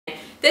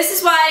This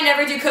is why I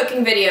never do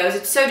cooking videos.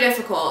 It's so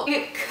difficult.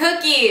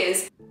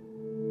 Cookies.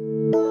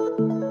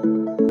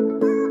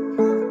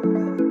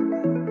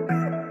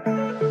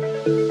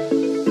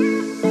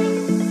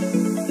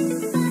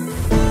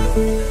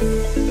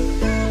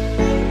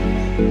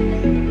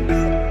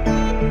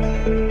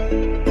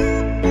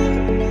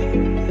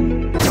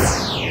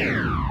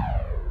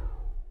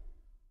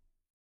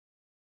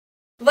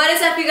 What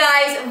is up, you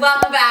guys?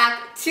 Welcome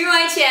back to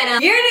my channel.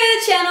 If you're new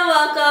to the channel,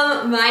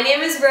 welcome. My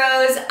name is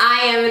Rose.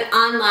 I am an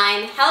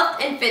online health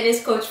and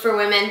fitness coach for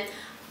women.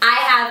 I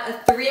have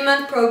a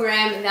 3-month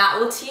program that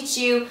will teach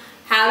you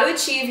how to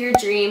achieve your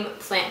dream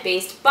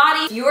plant-based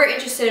body. If you are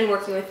interested in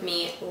working with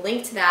me,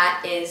 link to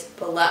that is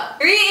below.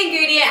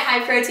 3-ingredient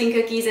high-protein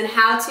cookies and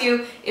how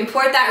to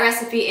import that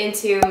recipe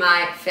into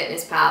my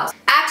Fitness Pals.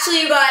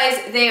 Actually, you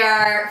guys, they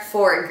are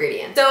 4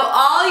 ingredients. So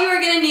all you are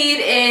gonna need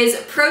is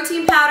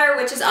protein powder,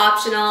 which is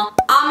optional,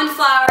 almond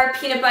flour,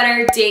 peanut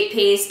butter, date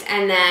paste,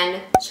 and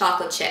then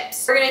chocolate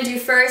chips. What we're gonna do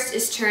first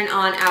is turn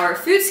on our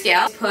food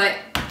scale. Put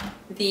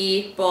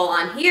the bowl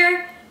on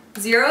here,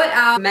 zero it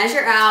out,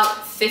 measure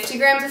out 50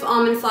 grams of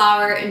almond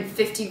flour and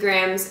 50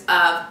 grams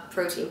of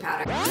protein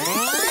powder.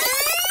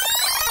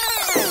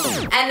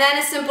 And then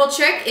a simple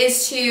trick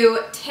is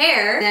to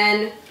tare,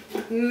 then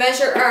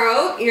measure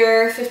out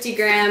your 50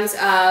 grams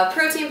of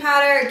protein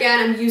powder. Again,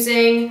 I'm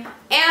using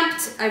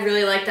Amped. I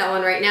really like that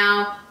one right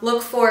now.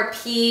 Look for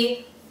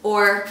pea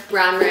or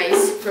brown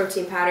rice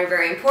protein powder,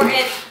 very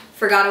important.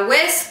 Forgot a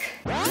whisk.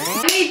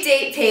 I made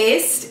date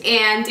paste,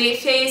 and date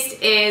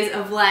paste is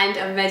a blend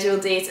of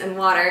vegetable dates and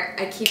water.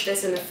 I keep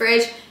this in the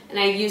fridge, and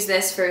I use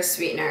this for a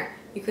sweetener.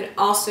 You could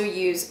also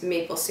use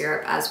maple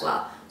syrup as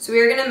well. So we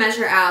are gonna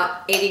measure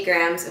out 80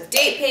 grams of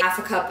date paste, half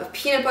a cup of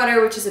peanut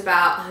butter, which is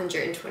about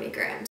 120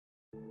 grams.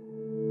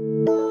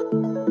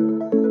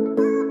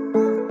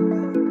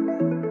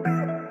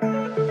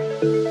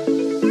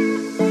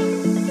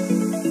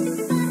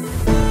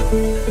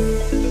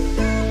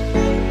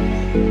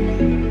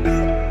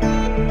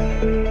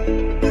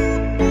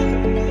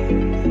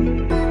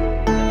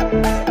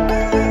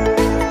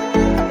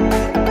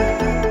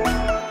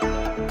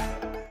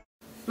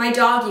 My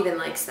dog even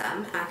likes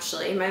them,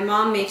 actually. My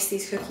mom makes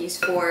these cookies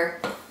for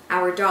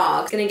our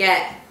dog. It's gonna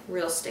get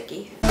real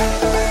sticky.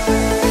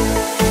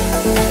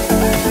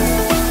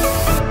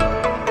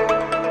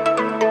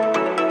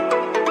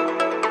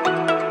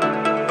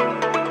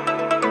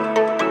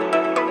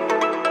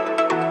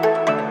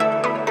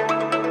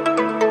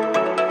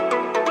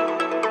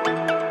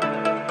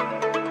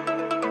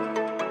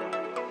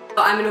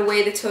 I'm gonna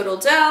weigh the total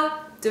dough,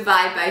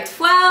 divide by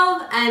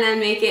 12, and then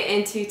make it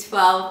into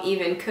 12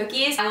 even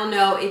cookies. I will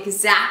know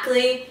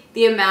exactly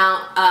the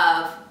amount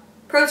of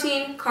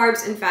protein,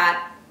 carbs, and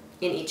fat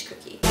in each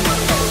cookie.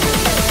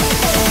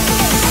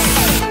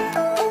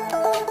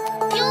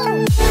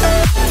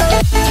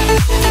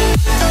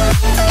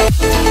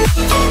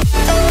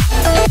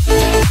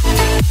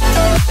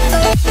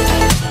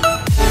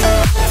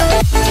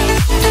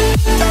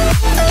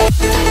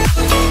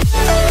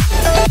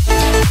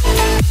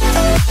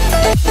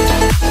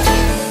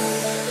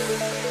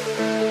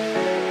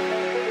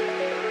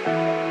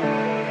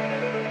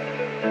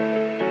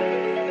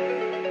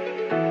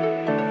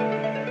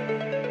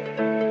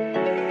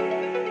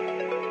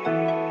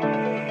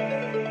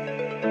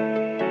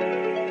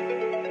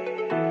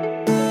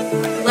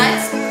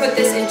 Put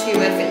this into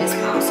a Fitness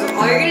Pal. So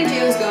all you're gonna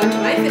do is go into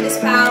my Fitness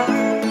Pal,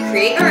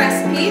 create a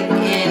recipe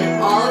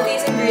in all of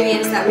these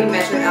ingredients that we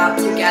measured out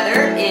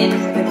together in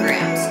the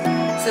grams.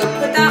 So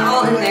put that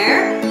all in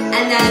there,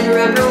 and then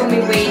remember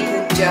when we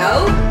weighed the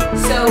dough,